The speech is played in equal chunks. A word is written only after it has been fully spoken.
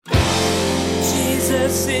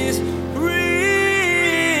Jesus is real.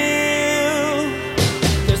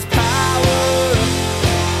 There's power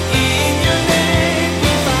in your name.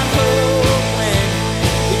 We find hope when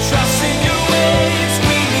we trust in your ways.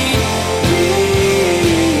 We need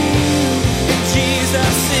real.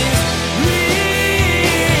 Jesus is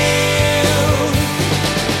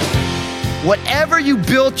real. Whatever you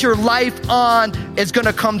built your life on is going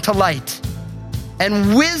to come to light.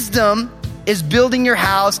 And wisdom is building your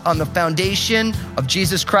house on the foundation of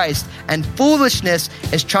Jesus Christ. And foolishness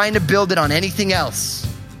is trying to build it on anything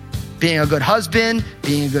else. Being a good husband,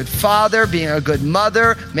 being a good father, being a good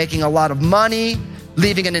mother, making a lot of money,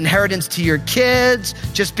 leaving an inheritance to your kids,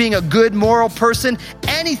 just being a good moral person.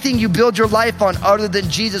 Anything you build your life on other than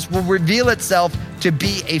Jesus will reveal itself to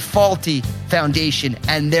be a faulty foundation,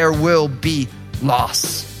 and there will be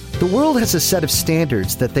loss. The world has a set of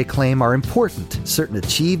standards that they claim are important. Certain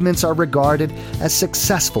achievements are regarded as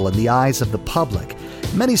successful in the eyes of the public.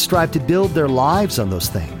 Many strive to build their lives on those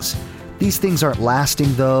things. These things aren't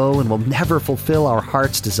lasting, though, and will never fulfill our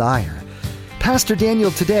heart's desire. Pastor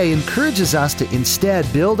Daniel today encourages us to instead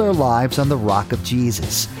build our lives on the rock of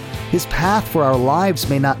Jesus. His path for our lives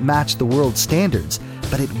may not match the world's standards,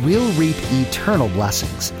 but it will reap eternal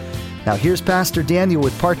blessings. Now here's Pastor Daniel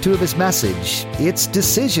with part 2 of his message. It's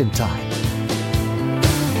decision time.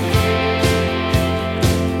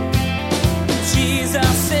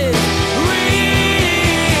 Jesus is real.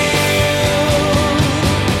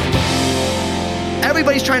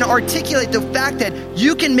 Everybody's trying to articulate the fact that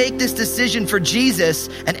you can make this decision for Jesus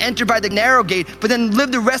and enter by the narrow gate, but then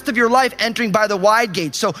live the rest of your life entering by the wide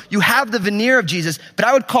gate. So you have the veneer of Jesus, but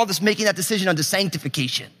I would call this making that decision unto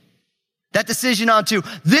sanctification. That decision onto,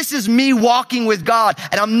 this is me walking with God,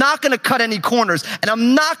 and I'm not going to cut any corners, and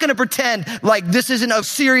I'm not going to pretend like this isn't a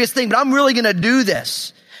serious thing, but I'm really going to do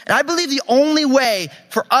this. And I believe the only way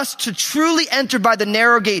for us to truly enter by the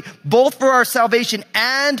narrow gate, both for our salvation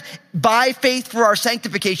and by faith for our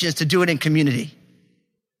sanctification, is to do it in community.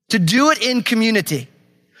 To do it in community.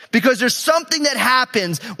 Because there's something that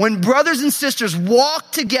happens when brothers and sisters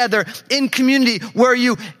walk together in community where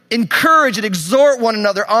you encourage and exhort one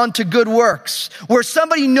another onto good works, where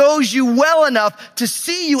somebody knows you well enough to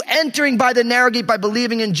see you entering by the narrow gate by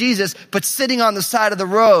believing in Jesus, but sitting on the side of the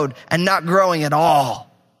road and not growing at all.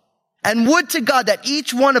 And would to God that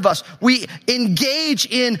each one of us, we engage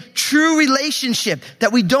in true relationship,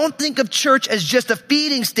 that we don't think of church as just a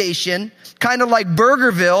feeding station, kind of like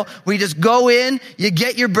Burgerville, where you just go in, you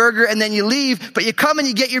get your burger, and then you leave, but you come and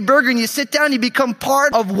you get your burger and you sit down and you become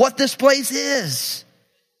part of what this place is.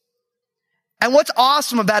 And what's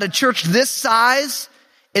awesome about a church this size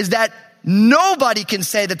is that nobody can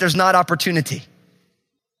say that there's not opportunity.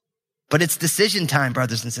 But it's decision time,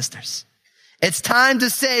 brothers and sisters. It's time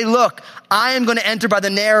to say, look, I am going to enter by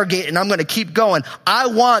the narrow gate and I'm going to keep going. I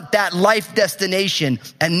want that life destination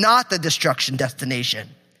and not the destruction destination.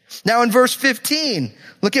 Now in verse 15,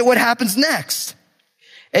 look at what happens next.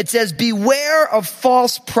 It says, beware of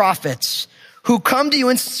false prophets who come to you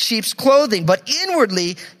in sheep's clothing, but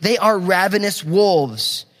inwardly they are ravenous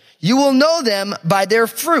wolves. You will know them by their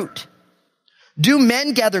fruit. Do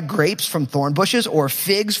men gather grapes from thorn bushes or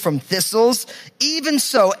figs from thistles? Even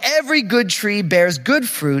so, every good tree bears good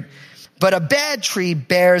fruit, but a bad tree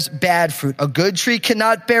bears bad fruit. A good tree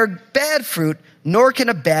cannot bear bad fruit, nor can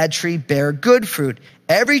a bad tree bear good fruit.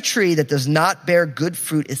 Every tree that does not bear good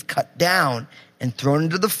fruit is cut down and thrown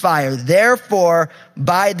into the fire. Therefore,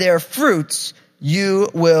 by their fruits, you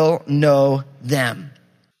will know them.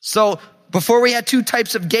 So before we had 2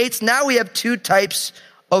 types of gates, now we have 2 types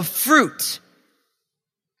of fruit.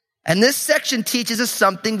 And this section teaches us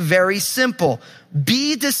something very simple.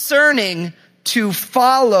 Be discerning to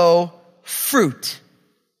follow fruit.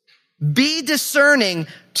 Be discerning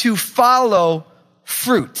to follow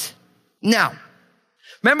fruit. Now,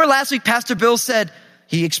 remember last week, Pastor Bill said,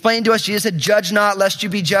 he explained to us, Jesus said, judge not lest you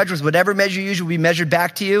be judged. With whatever measure you use will be measured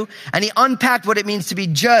back to you. And he unpacked what it means to be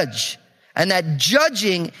judge. And that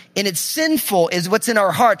judging in its sinful is what's in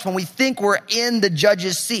our hearts when we think we're in the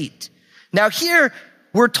judge's seat. Now here,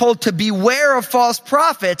 we're told to beware of false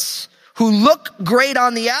prophets who look great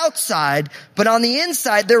on the outside, but on the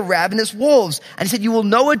inside, they're ravenous wolves. And he said, you will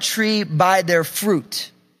know a tree by their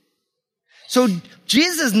fruit. So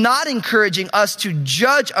Jesus is not encouraging us to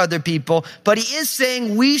judge other people, but he is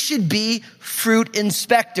saying we should be fruit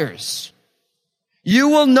inspectors. You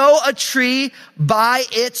will know a tree by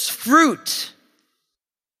its fruit.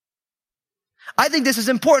 I think this is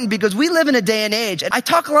important because we live in a day and age, and I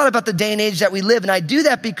talk a lot about the day and age that we live, and I do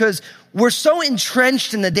that because we're so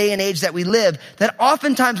entrenched in the day and age that we live that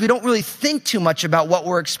oftentimes we don't really think too much about what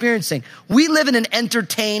we're experiencing. We live in an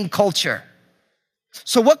entertained culture.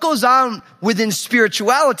 So what goes on within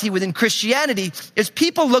spirituality, within Christianity, is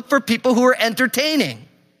people look for people who are entertaining.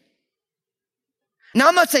 Now,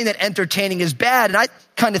 I'm not saying that entertaining is bad, and I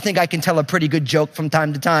kind of think I can tell a pretty good joke from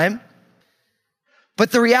time to time.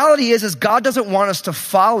 But the reality is God doesn't want us to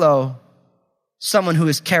follow someone who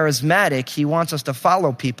is charismatic. He wants us to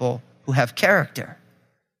follow people who have character.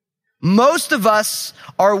 Most of us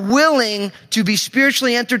are willing to be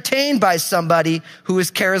spiritually entertained by somebody who is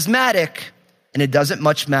charismatic, and it doesn't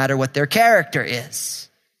much matter what their character is.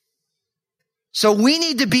 So we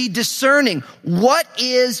need to be discerning. What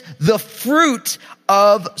is the fruit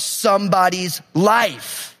of somebody's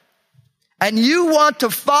life? And you want to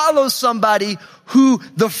follow somebody who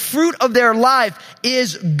the fruit of their life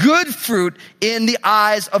is good fruit in the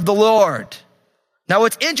eyes of the Lord. Now,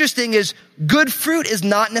 what's interesting is good fruit is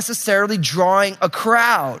not necessarily drawing a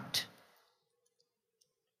crowd.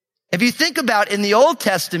 If you think about in the Old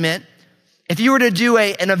Testament, if you were to do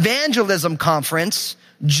an evangelism conference,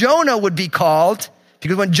 Jonah would be called,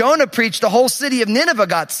 because when Jonah preached, the whole city of Nineveh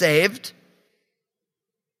got saved.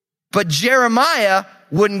 But Jeremiah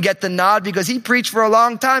wouldn't get the nod because he preached for a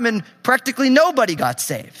long time and practically nobody got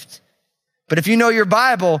saved. But if you know your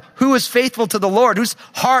Bible, who was faithful to the Lord? Whose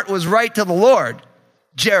heart was right to the Lord?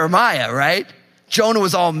 Jeremiah, right? Jonah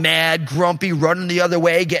was all mad, grumpy, running the other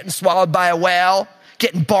way, getting swallowed by a whale,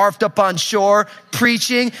 getting barfed up on shore,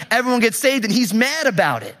 preaching. Everyone gets saved and he's mad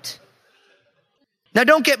about it. Now,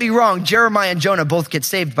 don't get me wrong. Jeremiah and Jonah both get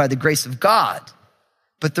saved by the grace of God.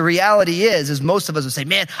 But the reality is most of us would say,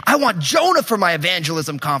 man, I want Jonah for my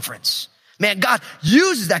evangelism conference. Man, God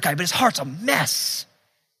uses that guy, but his heart's a mess.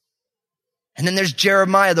 And then there's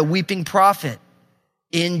Jeremiah, the weeping prophet,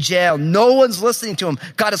 in jail. No one's listening to him.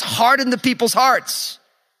 God has hardened the people's hearts.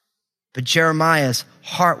 But Jeremiah's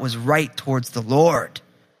heart was right towards the Lord.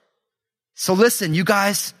 So listen, you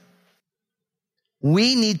guys,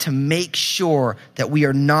 we need to make sure that we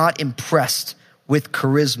are not impressed with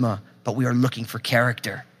charisma, but we are looking for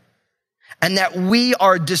character. And that we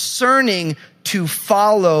are discerning to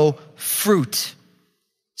follow fruit.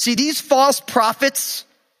 See, these false prophets,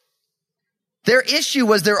 their issue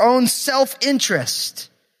was their own self-interest.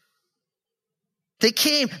 They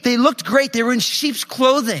came, they looked great, they were in sheep's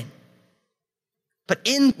clothing. But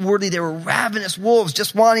inwardly, they were ravenous wolves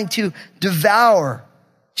just wanting to devour.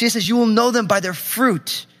 Jesus says, you will know them by their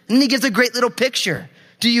fruit. And then he gives a great little picture.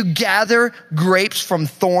 Do you gather grapes from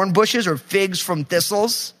thorn bushes or figs from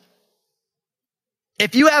thistles?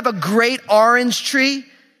 If you have a great orange tree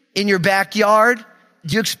in your backyard,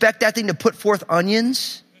 do you expect that thing to put forth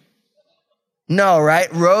onions? No, right?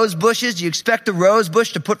 Rose bushes, do you expect a rose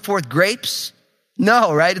bush to put forth grapes?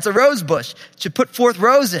 No, right? It's a rose bush. It should put forth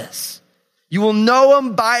roses. You will know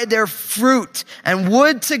them by their fruit. And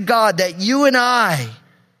would to God that you and I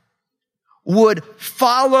would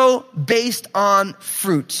follow based on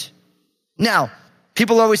fruit. Now,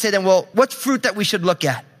 people always say then, well, what's fruit that we should look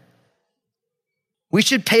at? We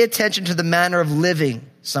should pay attention to the manner of living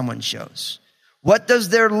someone shows. What does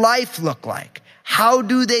their life look like? How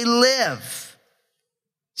do they live?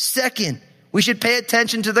 Second, we should pay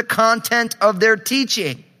attention to the content of their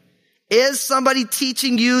teaching. Is somebody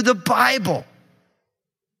teaching you the Bible?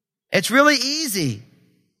 It's really easy.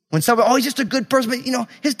 When someone, he's just a good person, but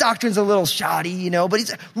his doctrine's a little shoddy, but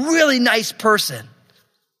he's a really nice person.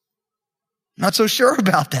 Not so sure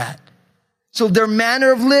about that. So their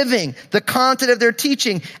manner of living, the content of their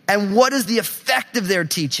teaching, and what is the effect of their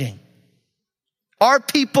teaching? Are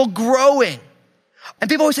people growing? And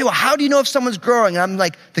people always say, well, how do you know if someone's growing? And I'm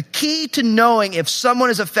like, the key to knowing if someone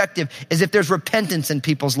is effective is if there's repentance in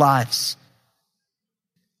people's lives.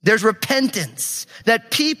 There's repentance, that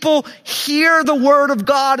people hear the word of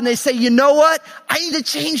God and they say, you know what? I need to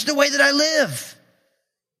change the way that I live.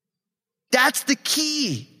 That's the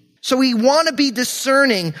key. So we want to be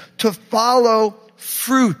discerning to follow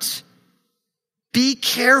fruit. Be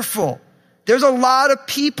careful. There's a lot of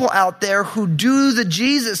people out there who do the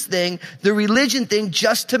Jesus thing, the religion thing,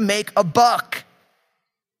 just to make a buck.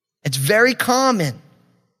 It's very common.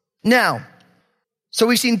 Now, so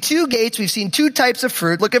we've seen two gates, we've seen two types of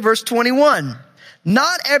fruit. Look at verse 21.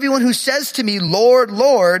 Not everyone who says to me, Lord,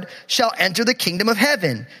 Lord, shall enter the kingdom of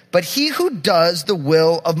heaven, but he who does the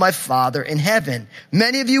will of my Father in heaven.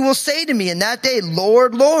 Many of you will say to me in that day,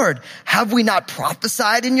 Lord, Lord, have we not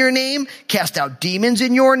prophesied in your name, cast out demons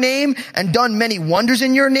in your name, and done many wonders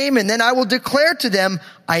in your name? And then I will declare to them,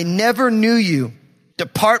 I never knew you.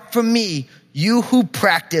 Depart from me, you who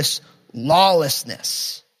practice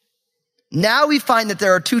lawlessness. Now we find that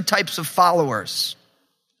there are two types of followers.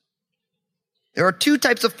 There are two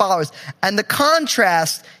types of followers. And the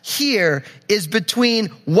contrast here is between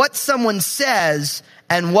what someone says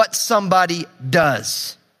and what somebody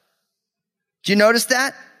does. Do you notice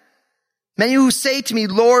that? Many who say to me,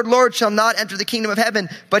 Lord, Lord, shall not enter the kingdom of heaven,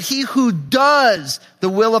 but he who does the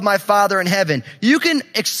will of my Father in heaven. You can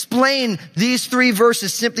explain these three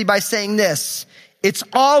verses simply by saying this. It's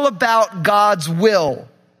all about God's will,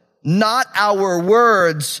 not our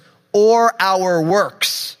words or our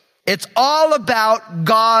works. It's all about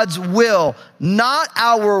God's will, not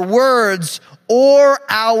our words or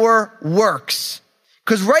our works.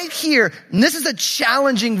 Because right here, and this is a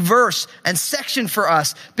challenging verse and section for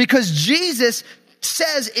us, because Jesus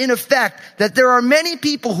says in effect that there are many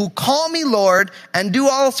people who call me Lord and do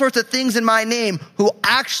all sorts of things in my name who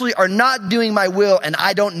actually are not doing my will, and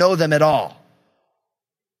I don't know them at all.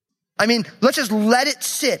 I mean, let's just let it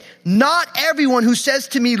sit. Not everyone who says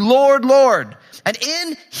to me, Lord, Lord. And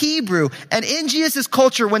in Hebrew and in Jesus'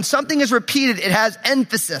 culture, when something is repeated, it has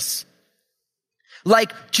emphasis.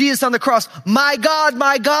 Like Jesus on the cross, my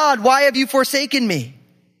God, why have you forsaken me?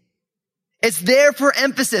 It's there for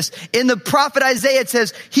emphasis. In the prophet Isaiah, it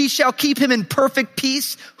says, he shall keep him in perfect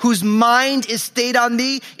peace, whose mind is stayed on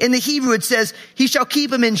thee. In the Hebrew, it says, he shall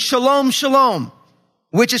keep him in shalom, shalom,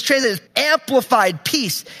 which is translated as amplified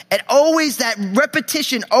peace. And always that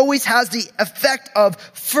repetition always has the effect of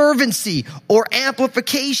fervency or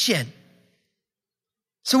amplification.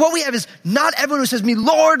 So what we have is not everyone who says me,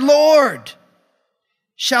 Lord, Lord,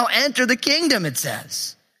 shall enter the kingdom, it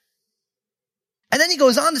says. And then he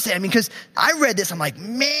goes on to say, because I read this, I'm like,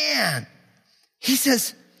 man, he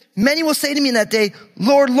says, many will say to me in that day,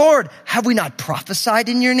 Lord, Lord, have we not prophesied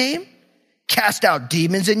in your name? Cast out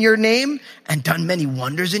demons in your name and done many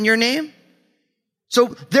wonders in your name? So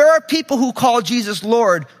there are people who call Jesus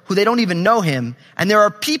Lord who they don't even know him. And there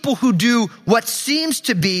are people who do what seems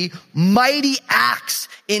to be mighty acts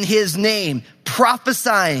in his name,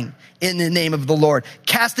 prophesying in the name of the Lord,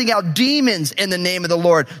 casting out demons in the name of the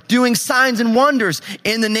Lord, doing signs and wonders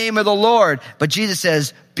in the name of the Lord. But Jesus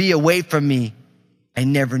says, be away from me. I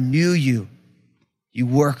never knew you, you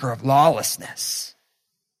worker of lawlessness.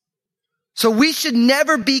 So we should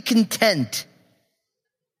never be content.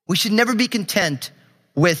 We should never be content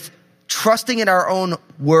with trusting in our own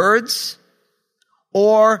words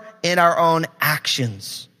or in our own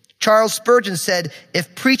actions. Charles Spurgeon said,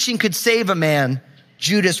 if preaching could save a man,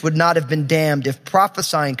 Judas would not have been damned. If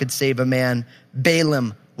prophesying could save a man,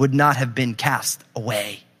 Balaam would not have been cast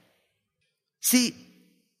away. See,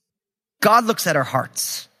 God looks at our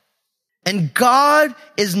hearts. And God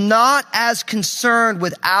is not as concerned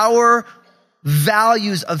with our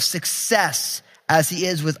values of success as he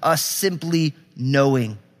is with us simply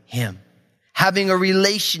knowing him, having a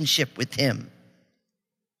relationship with him,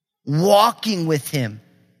 walking with him.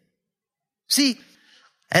 See,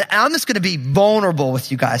 and I'm just going to be vulnerable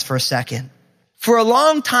with you guys for a second. For a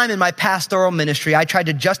long time in my pastoral ministry, I tried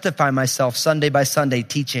to justify myself Sunday by Sunday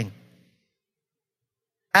teaching,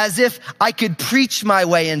 as if I could preach my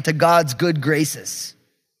way into God's good graces.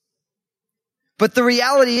 But the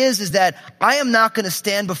reality is that I am not going to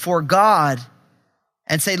stand before God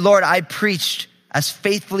and say, Lord, I preached as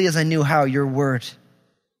faithfully as I knew how your word.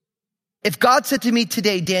 If God said to me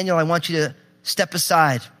today, Daniel, I want you to step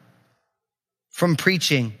aside from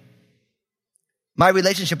preaching, my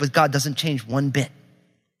relationship with God doesn't change one bit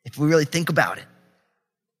if we really think about it.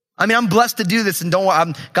 I mean, I'm blessed to do this, and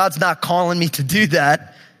God's not calling me to do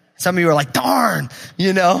that. Some of you are like, darn,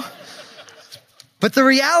 you know. But the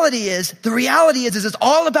reality is it's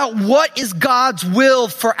all about what is God's will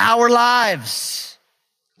for our lives.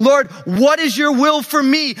 Lord, what is your will for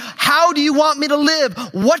me? How do you want me to live?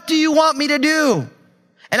 What do you want me to do?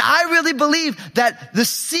 And I really believe that the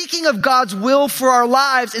seeking of God's will for our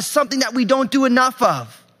lives is something that we don't do enough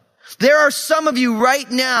of. There are some of you right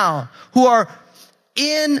now who are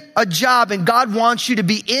in a job, and God wants you to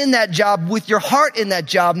be in that job with your heart in that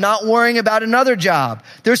job, not worrying about another job.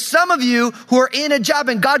 There's some of you who are in a job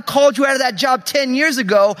and God called you out of that job 10 years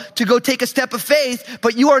ago to go take a step of faith,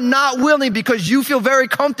 but you are not willing because you feel very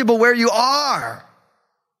comfortable where you are.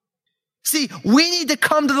 See, we need to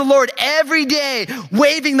come to the Lord every day,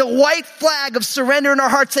 waving the white flag of surrender in our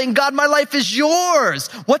heart, saying, God, my life is yours.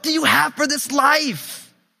 What do you have for this life?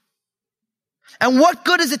 And what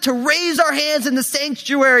good is it to raise our hands in the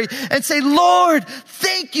sanctuary and say, Lord,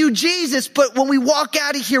 thank you, Jesus. But when we walk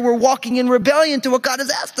out of here, we're walking in rebellion to what God has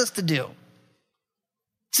asked us to do.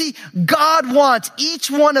 See, God wants each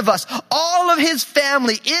one of us, all of his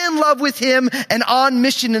family, in love with him and on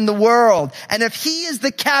mission in the world. And if he is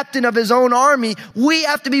the captain of his own army, we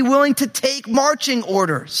have to be willing to take marching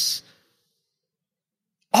orders.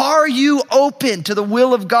 Are you open to the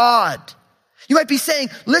will of God? You might be saying,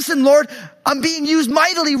 listen, Lord, I'm being used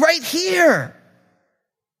mightily right here.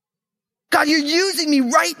 God, you're using me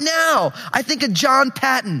right now. I think of John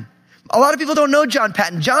Patton. A lot of people don't know John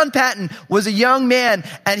Patton. John Patton was a young man,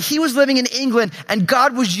 and he was living in England, and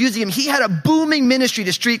God was using him. He had a booming ministry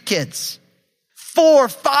to street kids.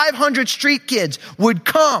 400-500 street kids would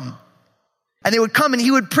come. And they would come and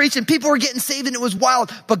he would preach and people were getting saved and it was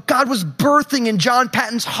wild. But God was birthing in John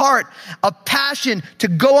Patton's heart a passion to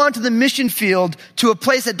go onto the mission field to a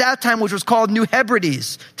place at that time which was called New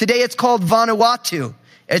Hebrides. Today it's called Vanuatu.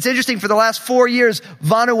 It's interesting, for the last 4 years,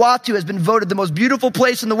 Vanuatu has been voted the most beautiful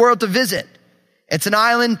place in the world to visit. It's an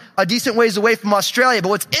island a decent ways away from Australia. But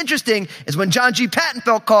what's interesting is when John G. Patton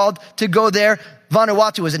felt called to go there,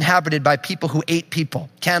 Vanuatu was inhabited by people who ate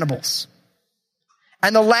people, cannibals.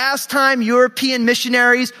 And the last time European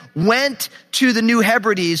missionaries went to the New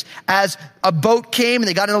Hebrides, as a boat came and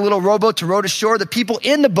they got in a little rowboat to row to shore, the people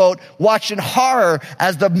in the boat watched in horror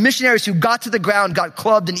as the missionaries who got to the ground got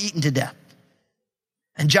clubbed and eaten to death.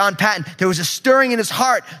 And John Patton, there was a stirring in his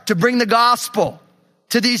heart to bring the gospel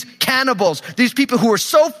to these cannibals, these people who were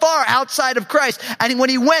so far outside of Christ. And when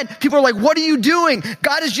he went, people were like, what are you doing?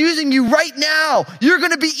 God is using you right now. You're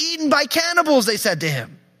going to be eaten by cannibals, they said to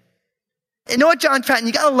him. You know what, John Patton,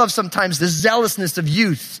 you gotta love sometimes the zealousness of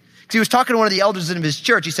youth. Because he was talking to one of the elders in his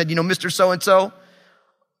church. He said, you know, Mr. So-and-so,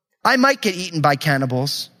 I might get eaten by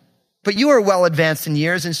cannibals, but you are well advanced in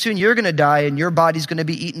years and soon you're gonna die and your body's gonna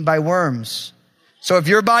be eaten by worms. So if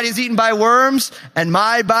your body's eaten by worms and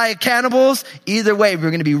mine by cannibals, either way,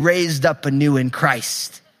 we're gonna be raised up anew in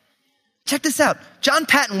Christ. Check this out. John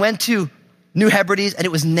Patton went to New Hebrides and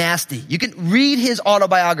it was nasty. You can read his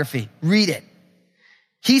autobiography. Read it.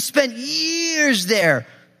 He spent years there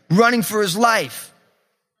running for his life.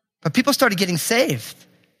 But people started getting saved.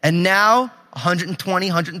 And now, 120,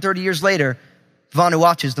 130 years later,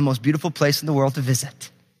 Vanuatu is the most beautiful place in the world to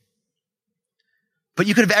visit. But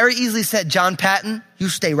you could have very easily said, John Patton, you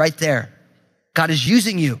stay right there. God is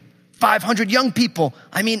using you. 500 young people.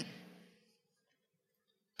 But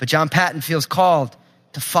John Patton feels called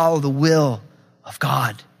to follow the will of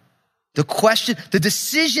God. The question, the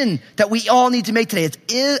decision that we all need to make today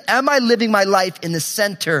is, am I living my life in the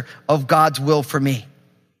center of God's will for me?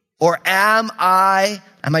 Or am I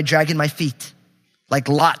dragging my feet like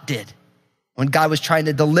Lot did when God was trying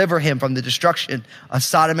to deliver him from the destruction of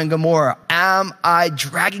Sodom and Gomorrah? Am I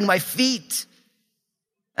dragging my feet?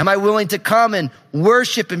 Am I willing to come and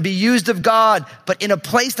worship and be used of God, but in a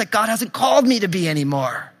place that God hasn't called me to be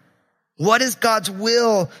anymore? What is God's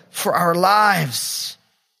will for our lives?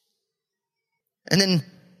 And then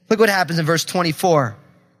look what happens in verse 24.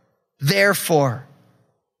 Therefore,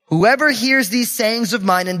 whoever hears these sayings of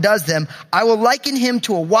mine and does them, I will liken him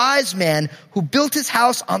to a wise man who built his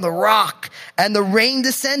house on the rock, and the rain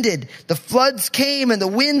descended. The floods came and the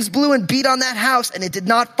winds blew and beat on that house, and it did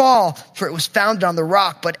not fall, for it was founded on the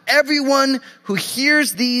rock. But everyone who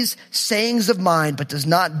hears these sayings of mine but does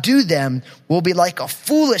not do them will be like a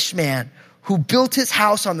foolish man who built his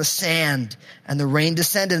house on the sand. And the rain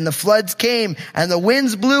descended and the floods came and the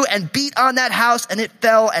winds blew and beat on that house and it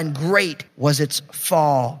fell, and great was its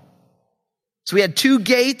fall. So we had two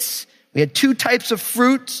gates, we had two types of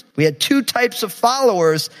fruit, we had two types of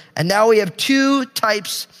followers, and now we have two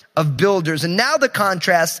types of builders. And now the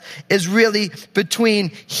contrast is really between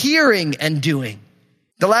hearing and doing.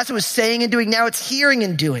 The last one was saying and doing, now it's hearing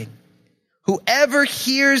and doing. Whoever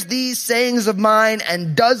hears these sayings of mine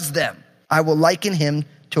and does them, I will liken him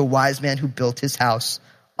to a wise man who built his house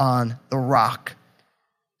on the rock.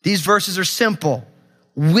 These verses are simple.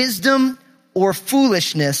 Wisdom or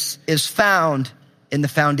foolishness is found in the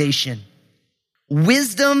foundation.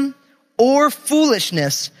 Wisdom or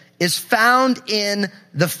foolishness is found in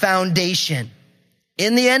the foundation.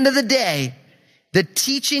 In the end of the day, the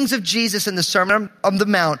teachings of Jesus in the Sermon on the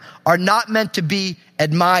Mount are not meant to be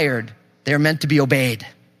admired. They're meant to be obeyed.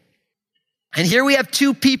 And here we have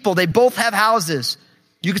two people. They both have houses.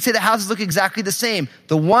 You could say the houses look exactly the same.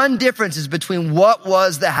 The one difference is between what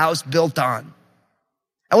was the house built on.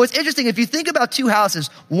 And what's interesting, if you think about two houses,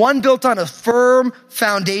 one built on a firm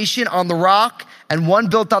foundation on the rock and one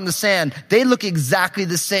built on the sand, they look exactly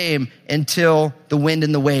the same until the wind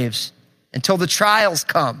and the waves, until the trials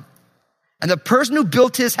come. And the person who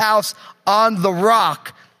built his house on the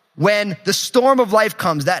rock, when the storm of life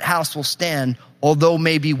comes, that house will stand, although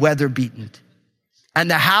maybe weather beaten. And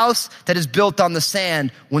the house that is built on the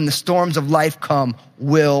sand, when the storms of life come,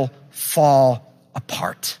 will fall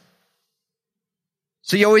apart.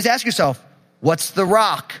 So you always ask yourself, what's the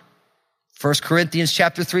rock? 1 Corinthians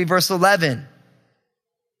chapter 3, verse 11.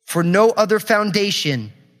 For no other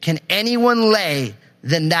foundation can anyone lay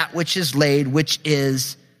than that which is laid, which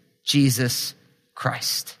is Jesus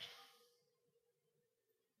Christ.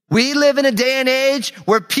 We live in a day and age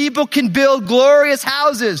where people can build glorious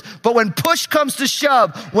houses, but when push comes to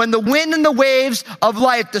shove, when the wind and the waves of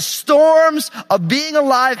life, the storms of being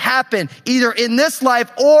alive happen, either in this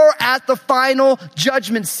life or at the final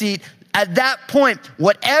judgment seat, at that point,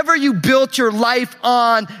 whatever you built your life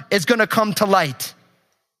on is going to come to light.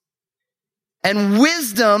 And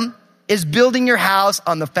wisdom is building your house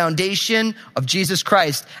on the foundation of Jesus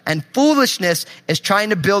Christ, and foolishness is trying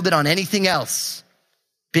to build it on anything else.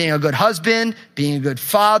 Being a good husband, being a good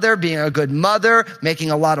father, being a good mother,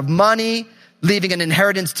 making a lot of money, leaving an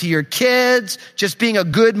inheritance to your kids, just being a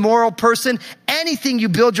good moral person. Anything you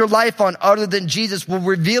build your life on other than Jesus will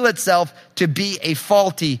reveal itself to be a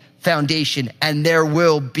faulty foundation, and there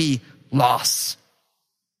will be loss.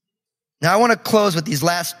 Now I want to close with these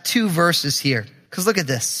last two verses here, because look at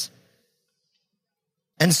this.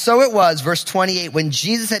 And so it was, verse 28, when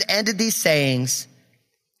Jesus had ended these sayings,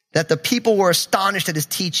 that the people were astonished at his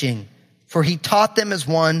teaching, for he taught them as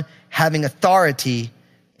one having authority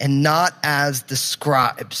and not as the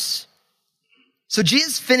scribes. So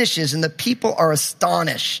Jesus finishes and the people are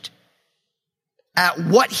astonished at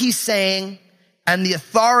what he's saying and the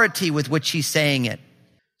authority with which he's saying it.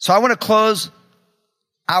 So I want to close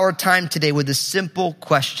our time today with a simple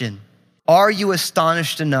question. Are you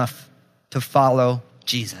astonished enough to follow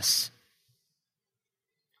Jesus?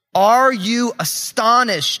 Are you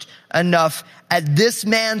astonished enough at this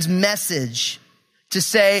man's message to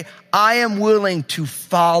say, I am willing to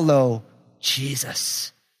follow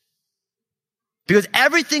Jesus? Because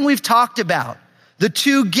everything we've talked about, the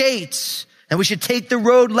two gates, and we should take the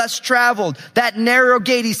road less traveled, that narrow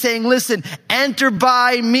gate, he's saying, listen, enter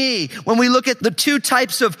by me. When we look at the two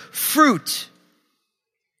types of fruit,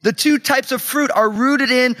 the two types of fruit are rooted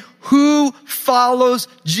in who follows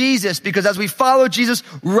Jesus, because as we follow Jesus,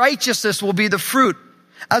 righteousness will be the fruit.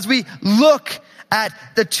 As we look at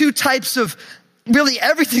the two types of really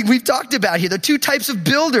everything we've talked about here, the two types of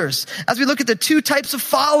builders, as we look at the two types of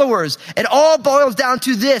followers, it all boils down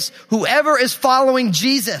to this: whoever is following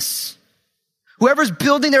Jesus, whoever's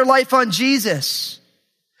building their life on Jesus,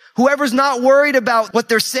 whoever's not worried about what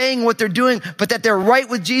they're saying, what they're doing, but that they're right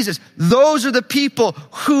with Jesus, those are the people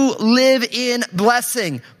who live in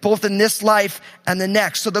blessing, both in this life and the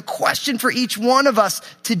next. So the question for each one of us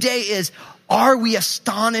today is, are we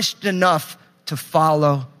astonished enough to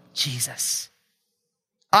follow Jesus?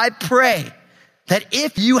 I pray that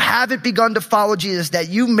if you haven't begun to follow Jesus, that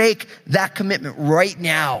you make that commitment right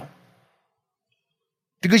now.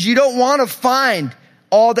 Because you don't want to find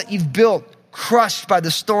all that you've built crushed by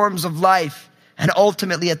the storms of life and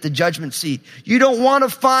ultimately at the judgment seat. You don't want to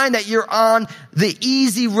find that you're on the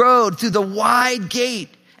easy road through the wide gate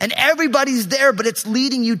and everybody's there, but it's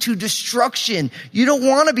leading you to destruction. You don't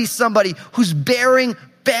want to be somebody who's bearing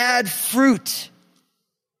bad fruit.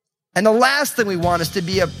 And the last thing we want is to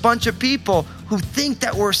be a bunch of people who think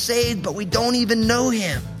that we're saved, but we don't even know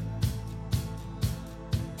him.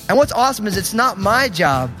 And what's awesome is it's not my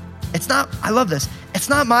job. I love this. It's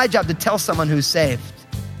not my job to tell someone who's saved.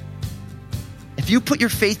 If you put your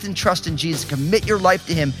faith and trust in Jesus, commit your life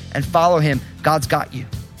to him and follow him, God's got you.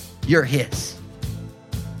 You're his.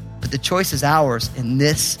 But the choice is ours in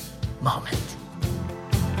this moment.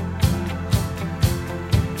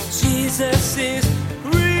 Jesus is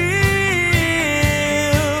real.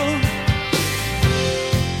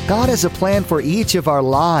 God has a plan for each of our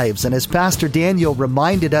lives, and as Pastor Daniel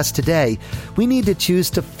reminded us today, we need to choose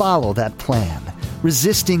to follow that plan.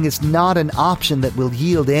 Resisting is not an option that will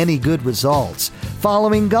yield any good results.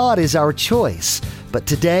 Following God is our choice, but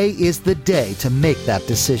today is the day to make that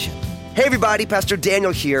decision. Hey everybody, Pastor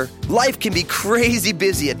Daniel here. Life can be crazy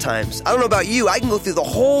busy at times. I don't know about you, I can go through the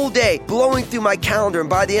whole day blowing through my calendar, and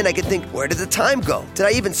by the end I can think, where did the time go? Did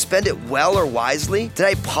I even spend it well or wisely? Did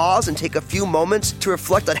I pause and take a few moments to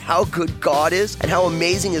reflect on how good God is and how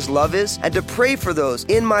amazing his love is, and to pray for those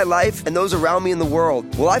in my life and those around me in the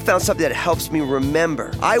world? Well, I found something that helps me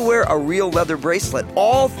remember. I wear a real leather bracelet.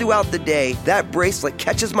 All throughout the day, that bracelet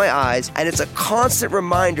catches my eyes, and it's a constant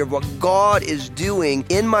reminder of what God is doing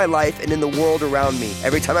in my life and in the world around me.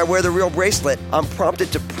 Every time I wear the real bracelet, I'm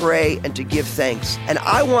prompted to pray and to give thanks. And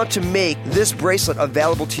I want to make this bracelet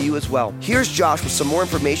available to you as well. Here's Josh with some more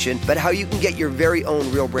information about how you can get your very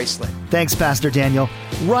own real bracelet. Thanks, Pastor Daniel.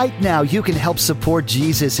 Right now, you can help support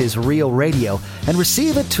Jesus is Real Radio and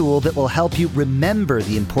receive a tool that will help you remember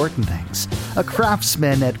the important things. A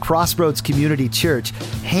craftsman at Crossroads Community Church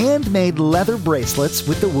handmade leather bracelets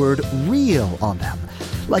with the word real on them.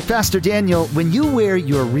 Like Pastor Daniel, when you wear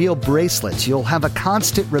your Real bracelets, you'll have a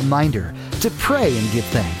constant reminder to pray and give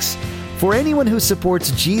thanks. For anyone who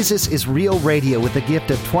supports Jesus is Real Radio with a gift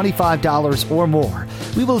of $25 or more,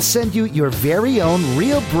 we will send you your very own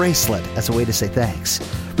Real bracelet as a way to say thanks.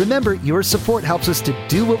 Remember, your support helps us to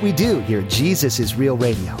do what we do here at Jesus is Real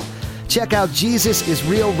Radio. Check out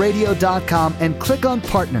JesusIsRealRadio.com and click on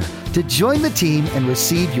Partner to join the team and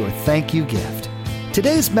receive your thank you gift.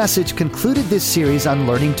 Today's message concluded this series on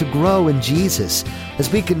learning to grow in Jesus. As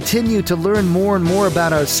we continue to learn more and more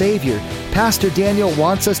about our Savior, Pastor Daniel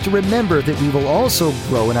wants us to remember that we will also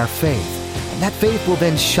grow in our faith, and that faith will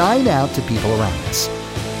then shine out to people around us.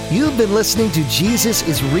 You've been listening to Jesus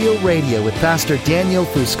is Real Radio with Pastor Daniel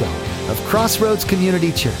Fusco of Crossroads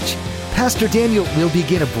Community Church. Pastor Daniel will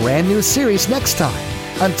begin a brand new series next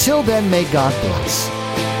time. Until then, may God bless.